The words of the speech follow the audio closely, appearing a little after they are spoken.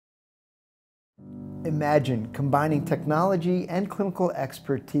Imagine combining technology and clinical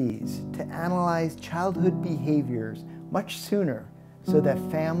expertise to analyze childhood behaviors much sooner so that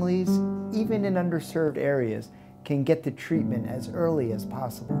families, even in underserved areas, can get the treatment as early as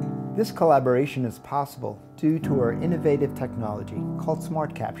possible. This collaboration is possible due to our innovative technology called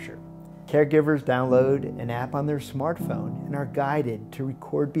Smart Capture. Caregivers download an app on their smartphone and are guided to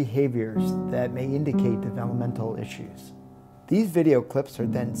record behaviors that may indicate developmental issues. These video clips are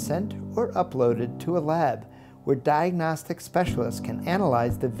then sent or uploaded to a lab where diagnostic specialists can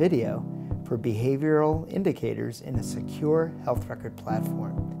analyze the video for behavioral indicators in a secure health record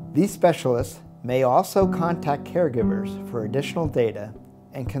platform. These specialists may also contact caregivers for additional data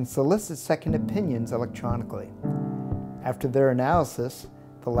and can solicit second opinions electronically. After their analysis,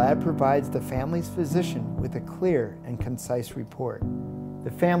 the lab provides the family's physician with a clear and concise report.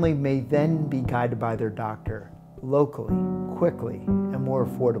 The family may then be guided by their doctor locally, quickly, and more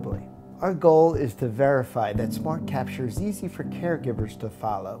affordably. Our goal is to verify that Smart Capture is easy for caregivers to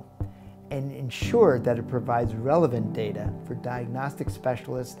follow and ensure that it provides relevant data for diagnostic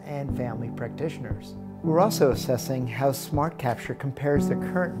specialists and family practitioners. We're also assessing how Smart Capture compares to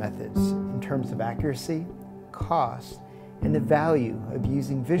current methods in terms of accuracy, cost, and the value of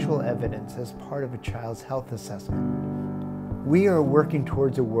using visual evidence as part of a child's health assessment. We are working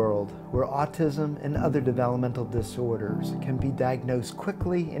towards a world where autism and other developmental disorders can be diagnosed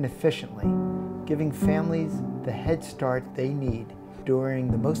quickly and efficiently, giving families the head start they need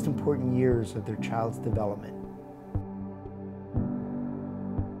during the most important years of their child's development.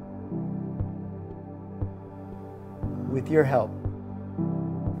 With your help,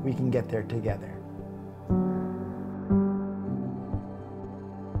 we can get there together.